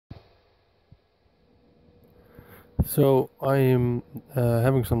So I am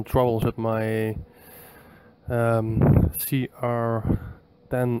having some troubles with my CR-10s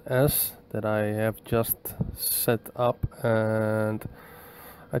that I have just set up, and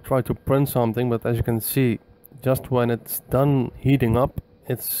I tried to print something, but as you can see, just when it's done heating up,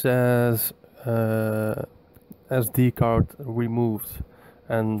 it says SD card removed,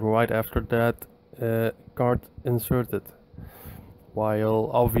 and right after that, card inserted. While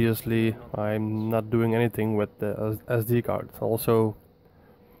obviously I'm not doing anything with the SD card. Also,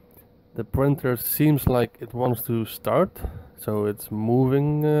 the printer seems like it wants to start, so it's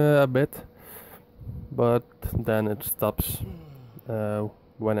moving a bit, but then it stops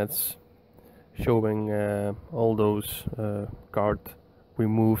when it's showing all those card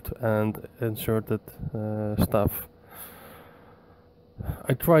removed and inserted stuff.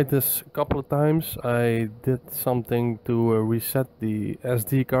 I tried this a couple of times. I did something to reset the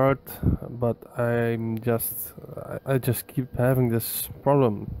SD card, but I just keep having this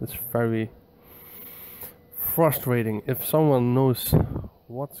problem. It's very frustrating. If someone knows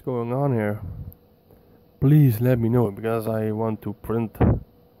what's going on here, please let me know, because I want to print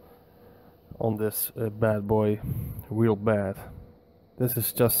on this bad boy real bad. This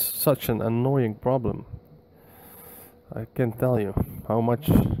is just such an annoying problem. I can't tell you how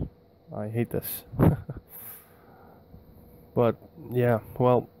much I hate this. But yeah,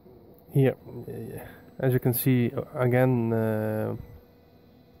 well, here, as you can see, again,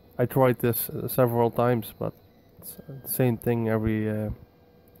 I tried this several times, but it's the same thing every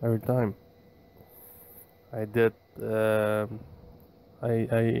time. I did.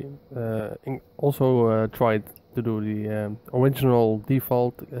 Also tried to do the original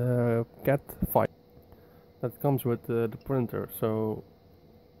default cat file that comes with the printer. So,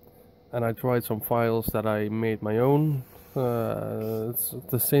 and I tried some files that I made my own. It's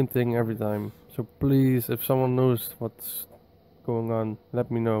the same thing every time. So please, if someone knows what's going on, let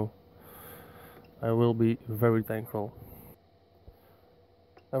me know. I will be very thankful.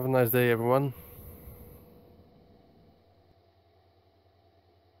 Have a nice day, everyone.